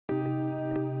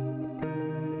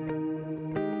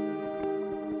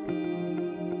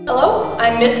Hello,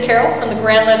 I'm Miss Carol from the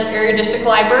Grand Ledge Area District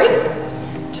Library.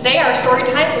 Today our story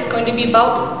time is going to be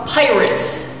about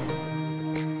pirates.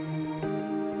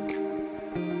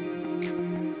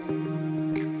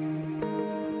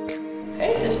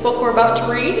 Okay, this book we're about to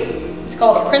read is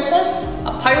called A Princess,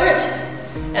 a Pirate,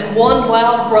 and One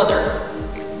Wild Brother.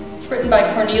 It's written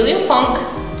by Cornelia Funk,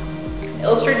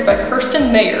 illustrated by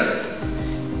Kirsten Mayer.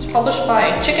 It's published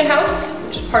by Chicken House,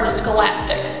 which is part of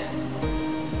Scholastic.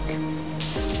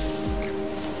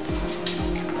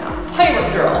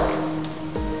 Pirate Girl.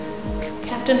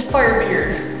 Captain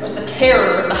Firebeard was the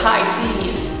terror of the high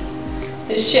seas.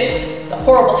 His ship, the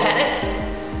Horrible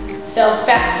Haddock, sailed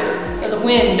faster than the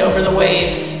wind over the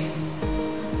waves.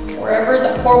 Wherever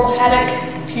the Horrible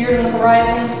Haddock appeared on the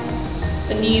horizon,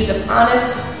 the knees of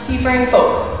honest, seafaring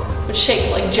folk would shake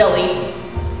like jelly.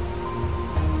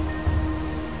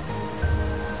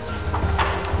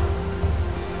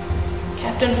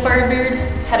 Captain Firebeard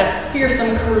had a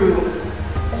fearsome crew.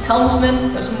 His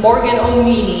helmsman was Morgan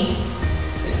O'Meany.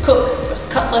 His cook was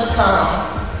Cutlass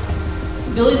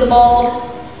Tom. Billy the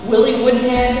Bald, Willie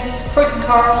Woodenhead, Crooked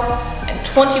Carl, and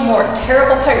 20 more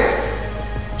terrible pirates,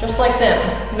 just like them,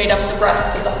 made up the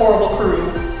rest of the horrible crew.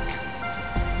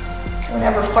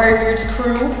 Whenever Firebeard's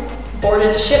crew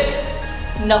boarded a ship,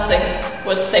 nothing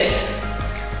was safe.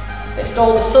 They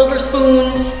stole the silver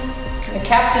spoons and the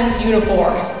captain's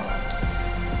uniform.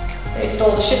 They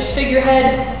stole the ship's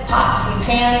figurehead, pots and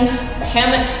pans, the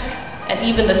hammocks, and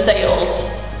even the sails.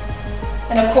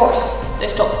 And of course, they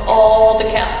stole all the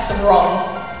casks of rum.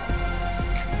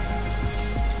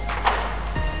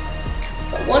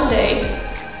 But one day,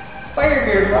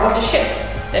 Firebeard robbed a ship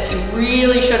that he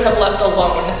really should have left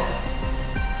alone.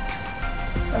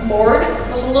 Aboard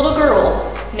was a little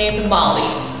girl named Molly.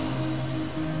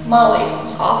 Molly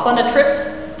was off on a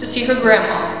trip to see her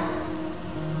grandma.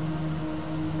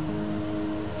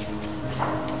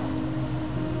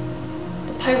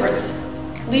 Pirates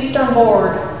leaped on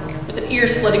board with an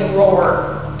ear-splitting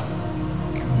roar.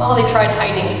 Molly tried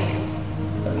hiding,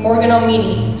 but Morgan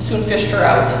O'Meany soon fished her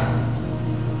out.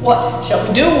 "What shall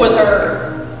we do with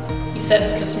her?" he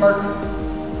said with a smirk.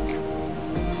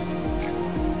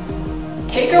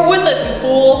 "Take her with us, you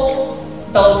fool!"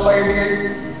 bellowed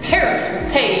Firebeard. "Parents will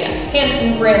pay a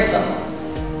handsome ransom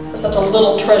for such a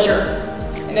little treasure,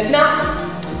 and if not,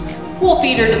 we'll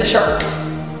feed her to the sharks."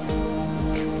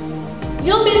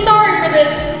 "You'll be sorry for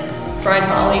this," cried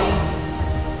Molly.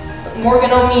 But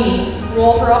Morgan O'Meany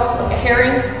rolled her up like a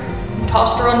herring and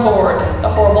tossed her on board the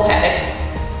Horrible Haddock.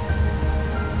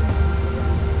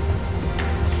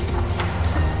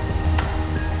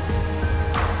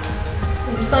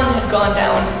 When the sun had gone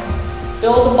down,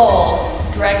 Bill the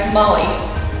Bald dragged Molly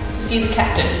to see the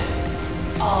captain.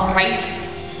 "All right,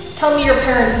 tell me your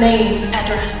parents' names,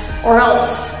 address, or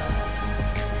else,"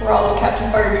 growled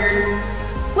Captain Firebeard.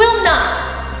 "Will not,"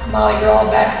 Molly growled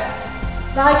back.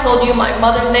 "If I told you my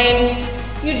mother's name,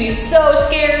 you'd be so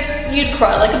scared you'd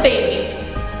cry like a baby."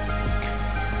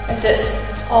 At this,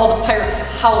 all the pirates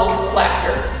howled with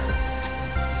laughter.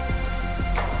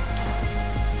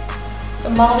 So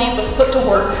Molly was put to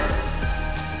work.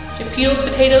 She peeled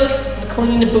potatoes and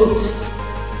cleaned boots.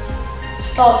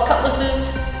 She followed cutlasses,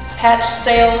 patched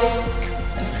sails,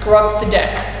 and scrubbed the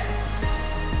deck.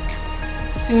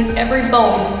 Soon every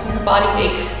bone in her body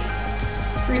ached.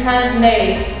 3 times a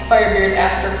day, Firebeard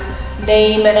asked her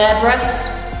name and address,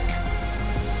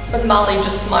 but Molly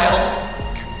just smiled.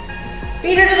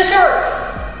 "Feed her to the sharks!"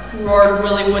 roared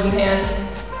Willie Woodenhand.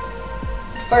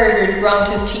 Firebeard ground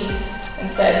his teeth and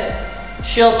said,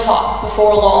 "She'll talk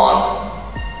before long."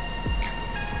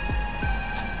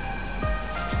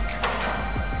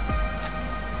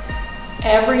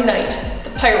 Every night,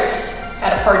 the pirates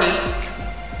had a party.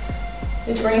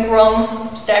 They drank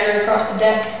rum, staggered across the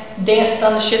deck, danced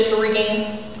on the ship's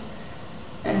rigging,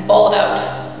 and bawled out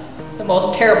the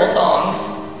most terrible songs.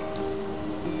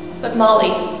 But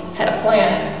Molly had a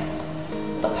plan.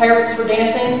 While the pirates were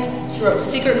dancing, she wrote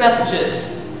secret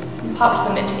messages and popped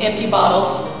them into empty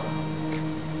bottles.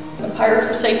 When the pirates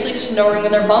were safely snoring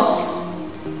in their bunks,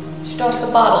 she tossed the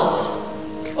bottles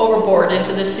overboard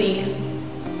into the sea.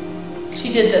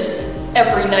 She did this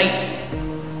every night.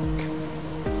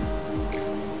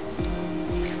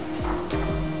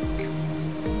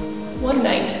 One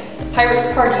night, the pirates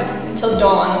partied until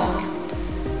dawn,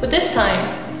 but this time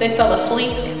they fell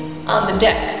asleep on the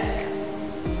deck.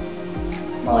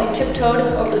 Molly tiptoed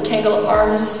over the tangle of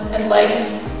arms and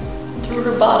legs and threw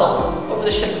her bottle over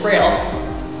the ship's rail.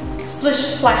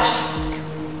 Splish splash!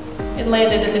 It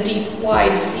landed in the deep,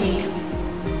 wide sea.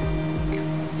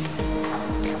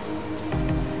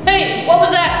 "Hey, what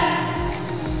was that?"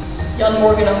 yelled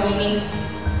Morgan O'Meany.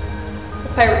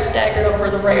 The pirate staggered over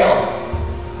the rail.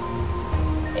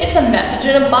 "It's a message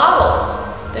in a bottle,"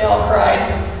 they all cried.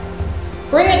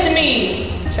 "Bring it to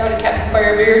me," shouted Captain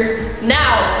Firebeard.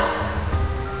 "Now!"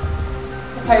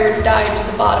 The pirates dived to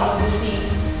the bottom of the sea.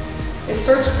 They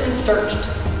searched and searched,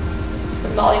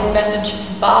 but Molly's message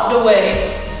bobbed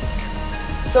away.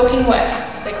 Soaking wet,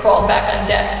 they crawled back on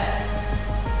deck.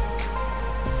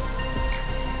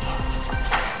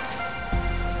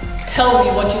 "Tell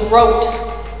me what you wrote,"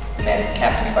 demanded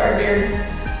Captain Firebeard.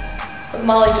 But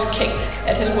Molly just kicked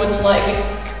at his wooden leg.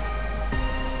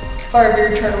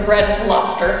 Firebeard turned red as a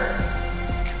lobster.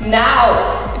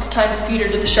 "Now it's time to feed her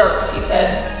to the sharks," he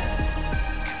said.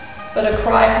 But a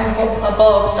cry from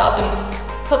above stopped him.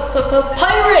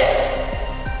 "Pirates!"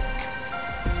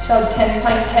 shouted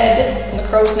 10-Pint Ted from the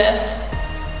crow's nest.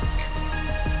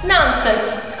 "Nonsense,"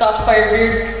 scoffed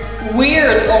Firebeard.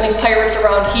 "We're the only pirates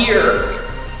around here."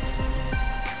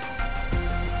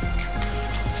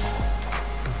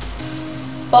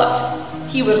 But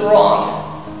he was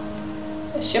wrong.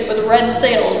 A ship with red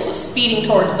sails was speeding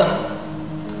towards them.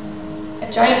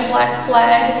 A giant black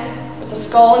flag with a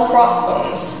skull and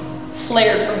crossbones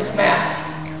flared from its mast.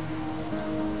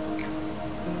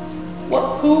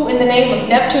 Who in the name of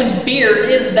Neptune's beard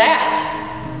is that?"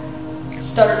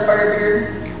 stuttered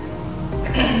Firebeard.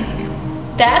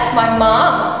 "That's my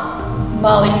mom,"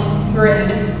 Molly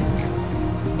grinned.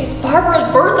 "It's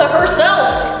Barbara's Bertha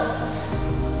herself,"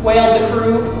 wailed the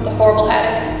crew of the horrible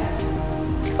haddock.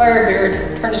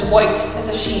 Firebeard turned as white as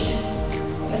a sheet,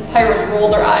 and the pirates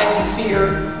rolled their eyes in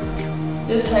fear.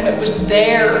 This time it was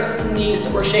their knees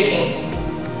that were shaking.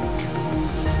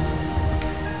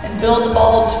 And Bill the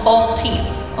Bald's false teeth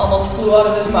almost flew out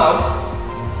of his mouth.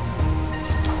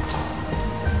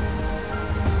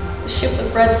 The ship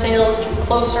with red sails drew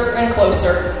closer and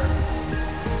closer.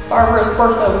 Barbara's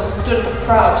Bertha stood at the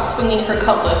prow, swinging her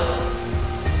cutlass.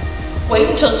 "Wait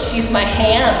until she sees my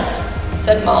hands,"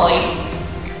 said Molly.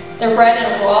 "They're red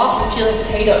and raw from peeling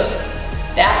potatoes.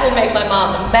 That will make my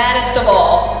mom the maddest of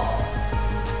all."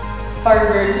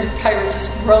 Firebeard and his pirates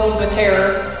groaned with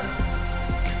terror.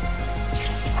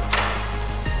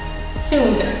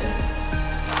 Soon,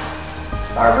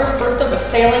 Barbara's Bertha was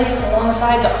sailing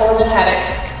alongside the horrible haddock.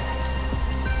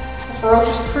 The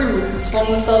ferocious crew swung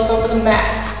themselves over the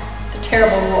mast, the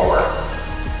terrible roar.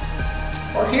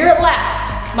 "We're here at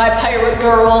last, my pirate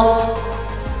girl,"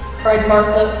 cried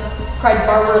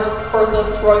Barbara's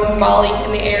Bertha, throwing Molly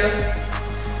in the air.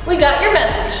 "We got your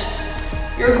message.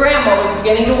 Your grandma was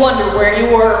beginning to wonder where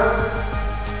you were.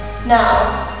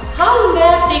 Now, how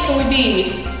nasty can we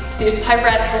be to these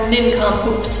piratical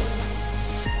nincompoops?"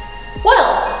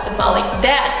 "Well," said Molly,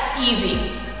 "that's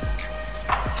easy."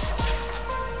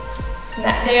 From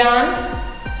that day on,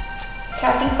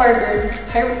 Captain Firebeard's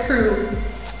pirate crew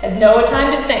had no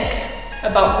time to think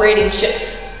about raiding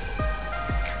ships.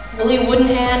 Willie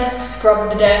Woodenhand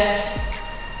scrubbed the decks.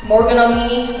 Morgan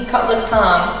O'Meany and Cutlass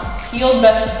Tom peeled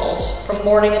vegetables from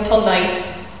morning until night.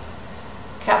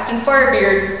 Captain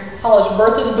Firebeard polished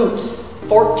Bertha's boots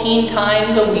 14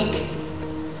 times a week.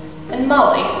 And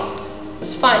Molly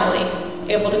was finally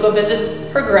able to go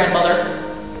visit her grandmother.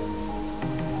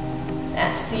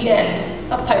 That's the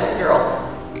end of Pirate Girl.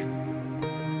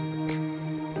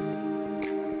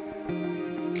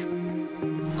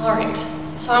 Alright,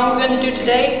 the song we're going to do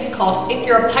today is called If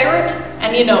You're a Pirate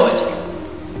and You Know It.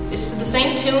 This is the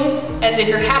same tune as If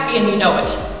You're Happy and You Know It.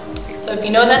 So if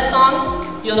you know that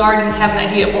song, you'll already have an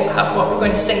idea of what we're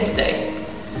going to sing today.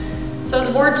 So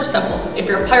the words are simple. If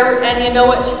you're a pirate and you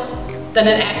know it, then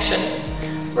an action.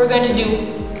 We're going to do,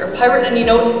 if you're a pirate and you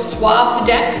know it, swab the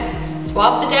deck.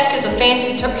 Swab the deck is a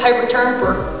fancy pirate term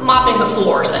for mopping the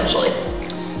floor, essentially.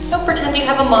 So pretend you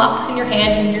have a mop in your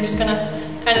hand and you're just going to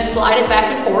kind of slide it back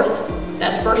and forth.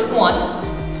 That's verse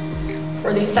 1.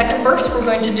 For the second verse, we're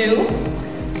going to do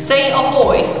say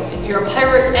ahoy. If you're a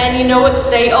pirate and you know it,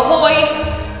 say ahoy.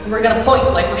 And we're going to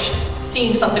point like we're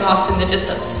seeing something off in the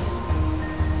distance.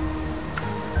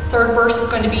 Third verse is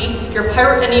going to be, if you're a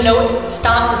pirate and you know it,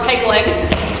 stomp your peg leg.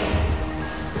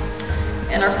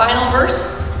 And our final verse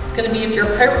is going to be, if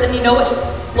you're a pirate and you know it,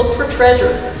 look for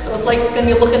treasure. So it's like you're going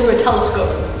to be looking through a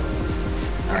telescope.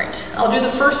 Alright, I'll do the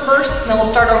first verse and then we'll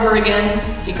start over again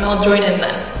so you can all join in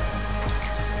then.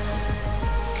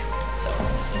 So,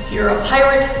 if you're a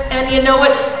pirate and you know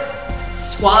it,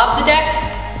 swab the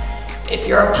deck. If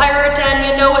you're a pirate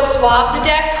and you know it, swab the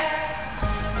deck.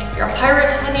 If you're a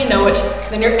pirate and you know it,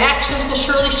 then your actions will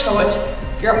surely show it.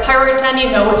 If you're a pirate and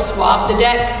you know it, swab the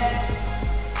deck.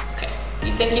 Okay,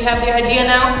 you think you have the idea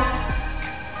now?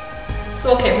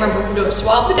 So okay, remember we're doing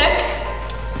swab the deck,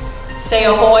 say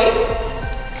ahoy,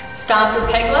 stomp your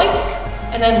peg leg,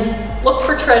 and then look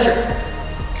for treasure.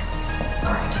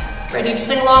 All right, ready to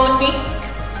sing along with me?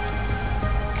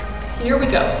 Here we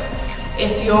go.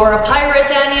 If you're a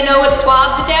pirate and you know it,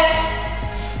 swab the deck.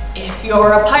 If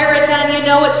you're a pirate and you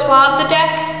know it, swab the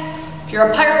deck. If you're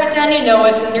a pirate and you know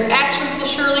it, and your actions will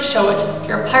surely show it. If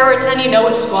you're a pirate and you know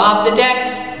it, swab the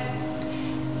deck.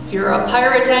 If you're a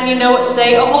pirate and you know it,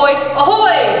 say ahoy,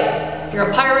 ahoy! If you're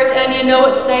a pirate and you know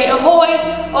it, say ahoy,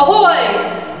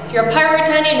 ahoy! If you're a pirate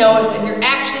and you know it, then your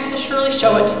actions will surely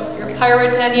show it. If you're a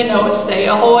pirate and you know it, say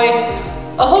ahoy,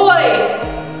 ahoy!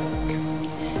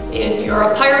 If you're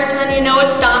a pirate and you know it,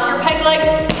 stomp your peg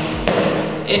leg.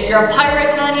 If you're a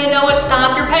pirate and you know it,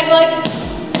 stomp your peg leg.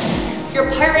 If you're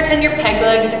a pirate and your peg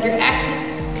leg, then your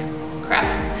action... Crap.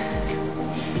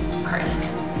 Alright.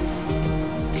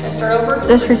 Should I start over?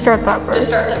 Just restart that verse. Just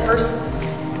start that verse.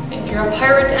 If you're a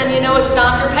pirate and you know it,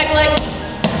 stomp your peg leg.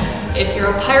 If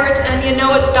you're a pirate and you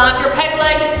know it, stomp your peg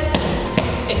leg.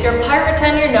 If you're a pirate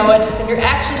and you know it, then your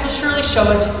actions will surely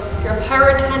show it. If you're a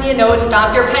pirate and you know it,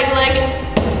 stomp your peg leg.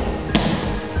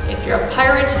 If you're a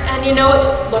pirate and you know it,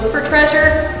 look for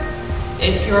treasure.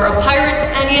 If you're a pirate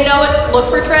and you know it, look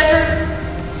for treasure.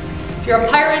 If you're a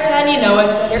pirate and you know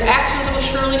it, then your actions will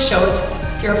surely show it.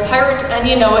 If you're a pirate and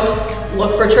you know it,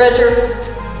 look for treasure.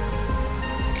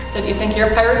 So do you think you're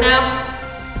a pirate now?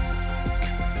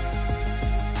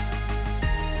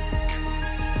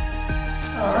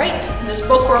 All right, this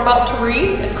book we're about to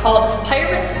read is called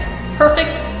Pirate's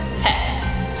Perfect Pet.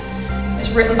 It's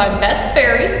written by Beth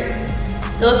Ferry,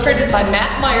 illustrated by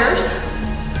Matt Myers,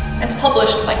 and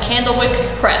published by Candlewick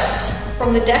Press.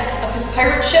 From the deck of his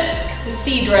pirate ship, the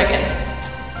Sea Dragon,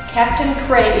 Captain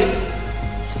Crave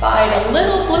spied a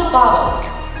little blue bottle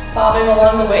bobbing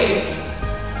along the waves,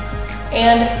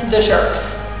 and the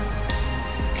sharks.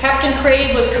 Captain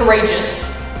Crave was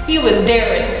courageous. He was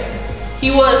daring. He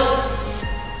was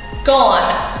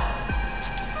gone.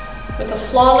 With a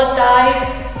flawless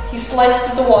dive, he sliced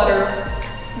through the water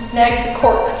and snagged the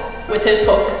cork with his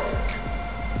hook.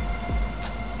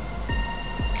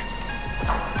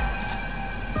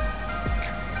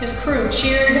 His crew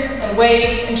cheered and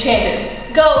waved and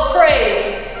chanted, "Go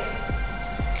Crave!"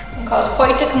 and caused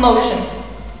quite a commotion,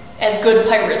 as good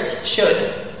pirates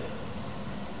should.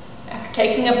 After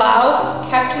taking a bow,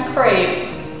 Captain Crave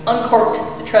uncorked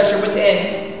the treasure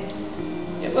within.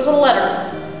 It was a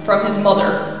letter from his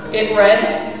mother. It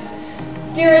read,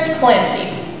 "Dearest Clancy,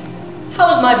 how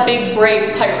is my big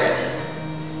brave pirate?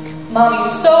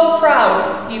 Mommy's so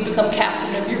proud you've become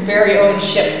captain of your very own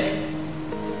ship.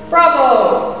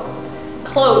 Bravo!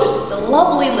 Closed is a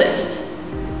lovely list.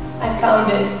 I found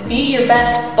it Be Your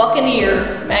Best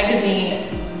Buccaneer magazine.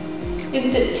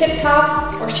 Isn't it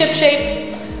tip-top or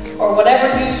ship-shape or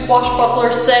whatever you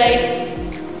swashbucklers say?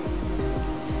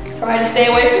 Try to stay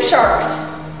away from sharks,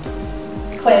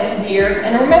 Clancy dear,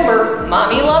 and remember,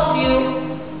 Mommy loves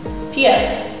you.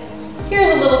 P.S. Here's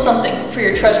a little something for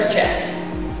your treasure chest.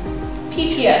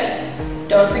 P.P.S.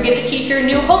 Don't forget to keep your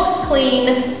new hook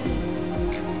clean."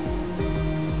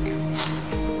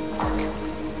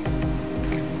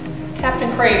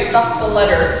 Captain Crave stuffed the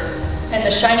letter and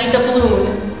the shiny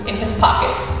doubloon in his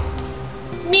pocket.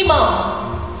 "Me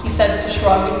mum," he said with a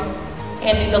shrug,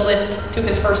 handing the list to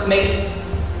his first mate.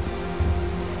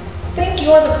 "Think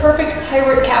you're the perfect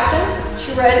pirate captain?"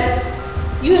 she read.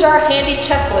 "Use our handy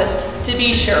checklist to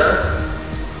be sure."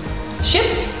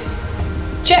 "Ship?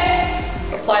 Check,"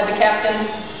 replied the captain.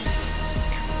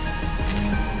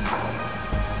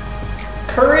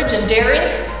 "Courage and daring?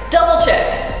 Double check.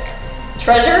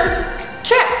 Treasure?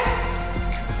 Check.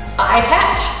 Eye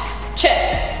patch?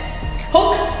 Check.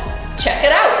 Hook? Check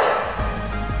it out.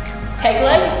 Peg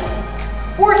leg?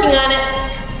 Working on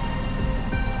it.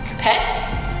 Pet?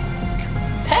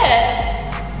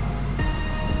 Pet?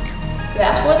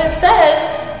 That's what it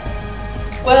says.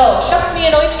 Well, shuck me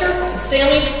an oyster and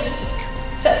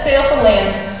set sail for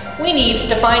land. We needs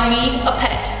to find me a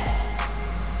pet."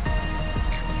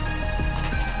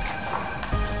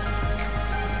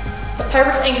 The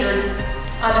pirates anchored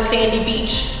on a sandy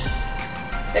beach.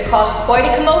 They caused quite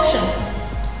a commotion,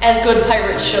 as good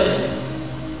pirates should.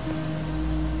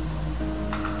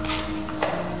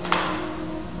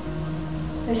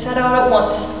 They set out at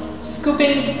once,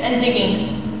 scooping and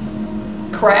digging.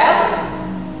 Crab?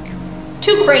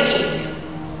 Too cranky.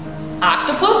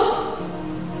 Octopus?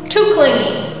 Too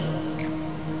clingy.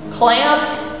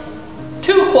 Clam?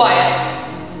 Too quiet.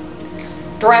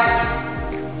 Drat,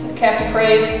 said Captain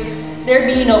Crave. There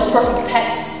be no perfect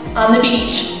pets on the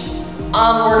beach.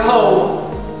 Onward ho!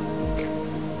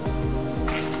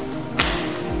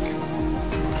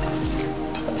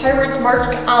 The pirates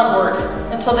marched onward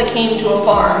until they came to a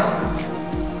farm.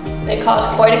 They caused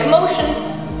quite a commotion,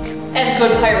 as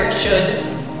good pirates should.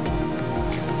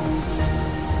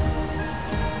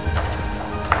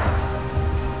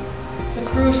 The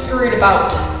crew scurried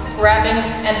about, grabbing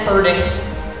and herding.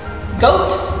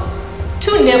 Goat,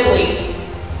 too nibbly.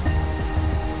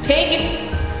 Pig,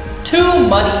 too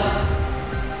muddy.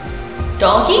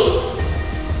 Donkey,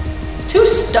 too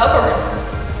stubborn.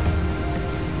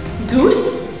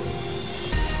 Goose,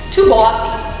 too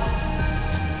bossy.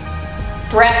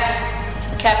 Drat,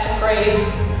 said Captain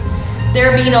Crave.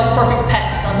 There be no perfect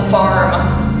pets on the farm.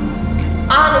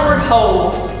 Onward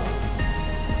ho!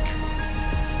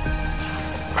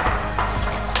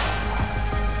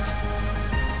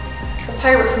 The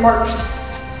pirates marched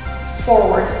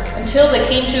forward until they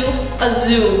came to a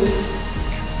zoo.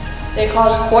 They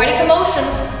caused quite a commotion,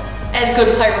 as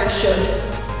good pirates should.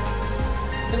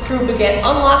 The crew began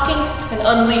unlocking and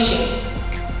unleashing.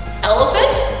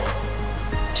 Elephant?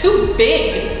 Too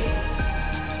big.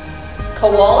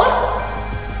 Koala?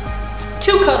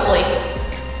 Too cuddly.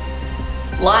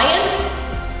 Lion?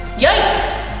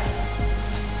 Yikes!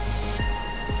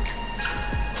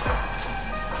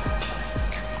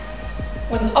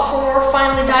 When the uproar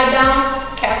finally died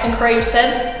down, Captain Crave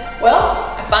said,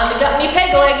 "Well, I finally got me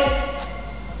peg leg."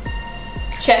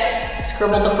 "Check,"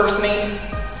 scribbled the first mate.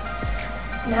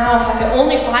 "Now if I could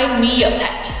only find me a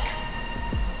pet."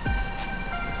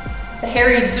 The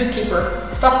harried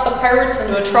zookeeper stuffed the pirates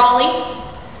into a trolley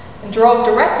and drove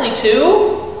directly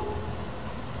to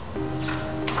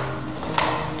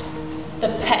the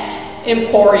Pet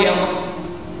Emporium.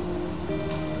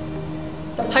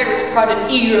 The pirates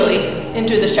crowded eagerly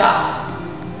into the shop.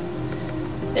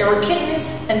 There were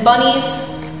kittens and bunnies,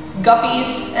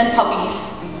 guppies and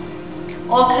puppies,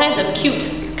 all kinds of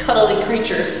cute, cuddly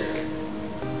creatures.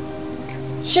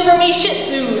 "Shiver me shih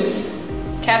tzus,"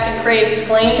 Captain Crave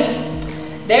exclaimed.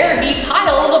 "There be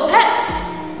piles of pets."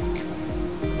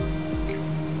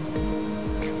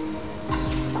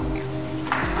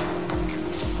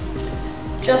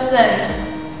 Just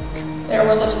then, there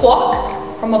was a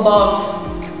squawk from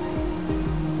above.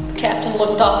 The captain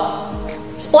looked up.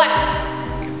 Splat!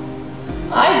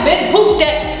 "I've been pooped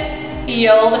at," he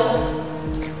yelled.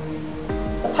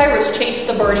 The pirates chased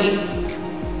the birdie.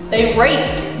 They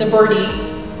raced the birdie.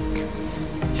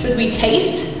 Should we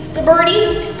taste the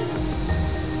birdie?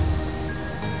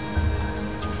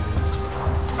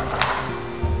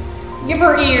 "Give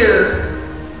her ear,"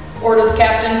 ordered the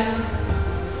captain.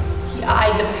 He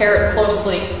eyed the parrot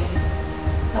closely.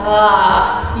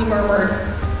 "Ah," he murmured.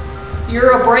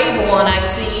 "You're a brave one, I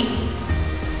see."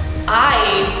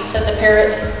 "Aye," said the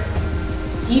parrot.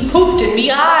 "He pooped in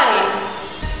me eye."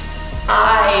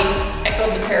 "Aye,"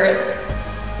 echoed the parrot,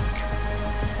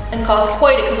 and caused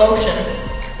quite a commotion.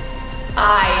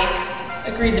 "Aye,"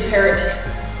 agreed the parrot,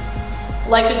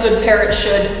 like a good parrot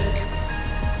should.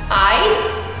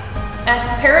 "Aye?" asked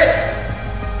the parrot.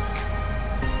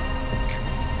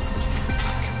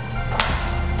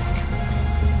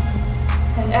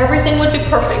 "And everything would be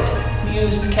perfect,"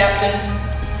 mused the captain,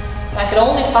 "if I could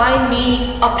only find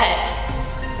me a pet.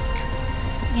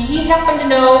 Do ye happen to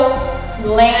know,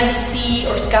 land, sea,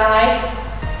 or sky,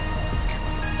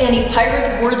 any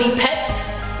pirate-worthy pets?"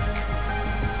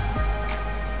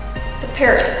 The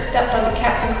parrot stepped on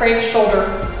Captain Crave's shoulder,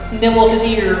 nibbled his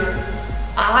ear.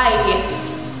 "Aye,"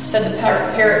 said the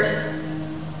parrot.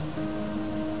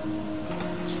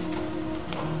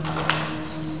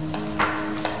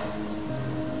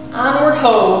 Onward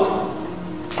ho!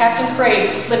 Captain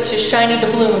Crave flipped his shiny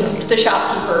doubloon to the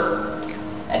shopkeeper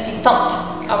as he thumped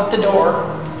out the door.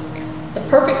 The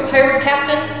perfect pirate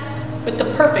captain with the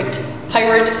perfect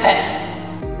pirate pet.